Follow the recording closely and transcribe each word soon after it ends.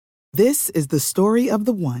This is the story of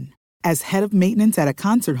the one. As head of maintenance at a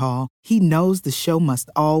concert hall, he knows the show must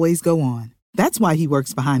always go on. That's why he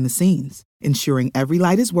works behind the scenes, ensuring every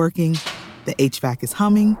light is working, the HVAC is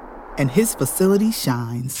humming, and his facility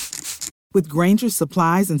shines. With Grainger's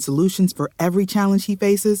supplies and solutions for every challenge he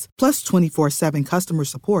faces, plus 24/7 customer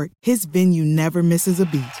support, his venue never misses a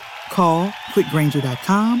beat. Call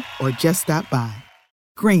quickgrainger.com or just stop by.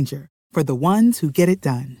 Grainger, for the ones who get it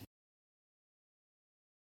done.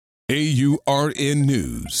 AURN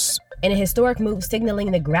News. In a historic move signaling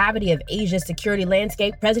the gravity of Asia's security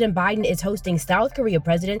landscape, President Biden is hosting South Korea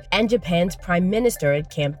President and Japan's Prime Minister at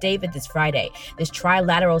Camp David this Friday. This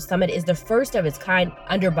trilateral summit is the first of its kind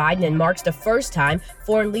under Biden and marks the first time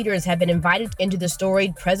foreign leaders have been invited into the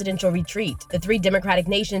storied presidential retreat. The three democratic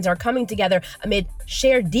nations are coming together amid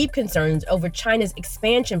shared deep concerns over China's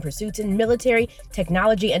expansion pursuits in military,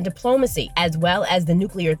 technology, and diplomacy, as well as the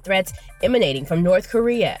nuclear threats emanating from North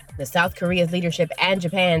Korea. The South Korea's leadership and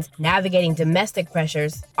Japan's navigating domestic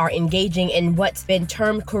pressures are engaging in what's been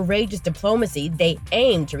termed courageous diplomacy. They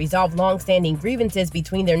aim to resolve long-standing grievances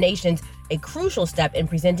between their nations, a crucial step in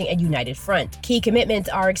presenting a united front. Key commitments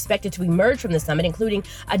are expected to emerge from the summit, including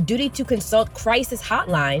a duty to consult crisis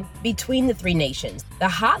hotline between the three nations. The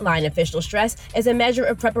hotline, officials stress, is a measure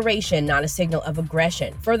of preparation, not a signal of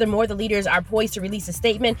aggression. Furthermore, the leaders are poised to release a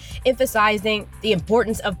statement emphasizing the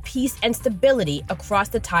importance of peace and stability across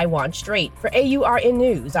the Taiwan Strait. For AURN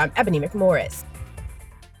News, I'm Ebony McMorris.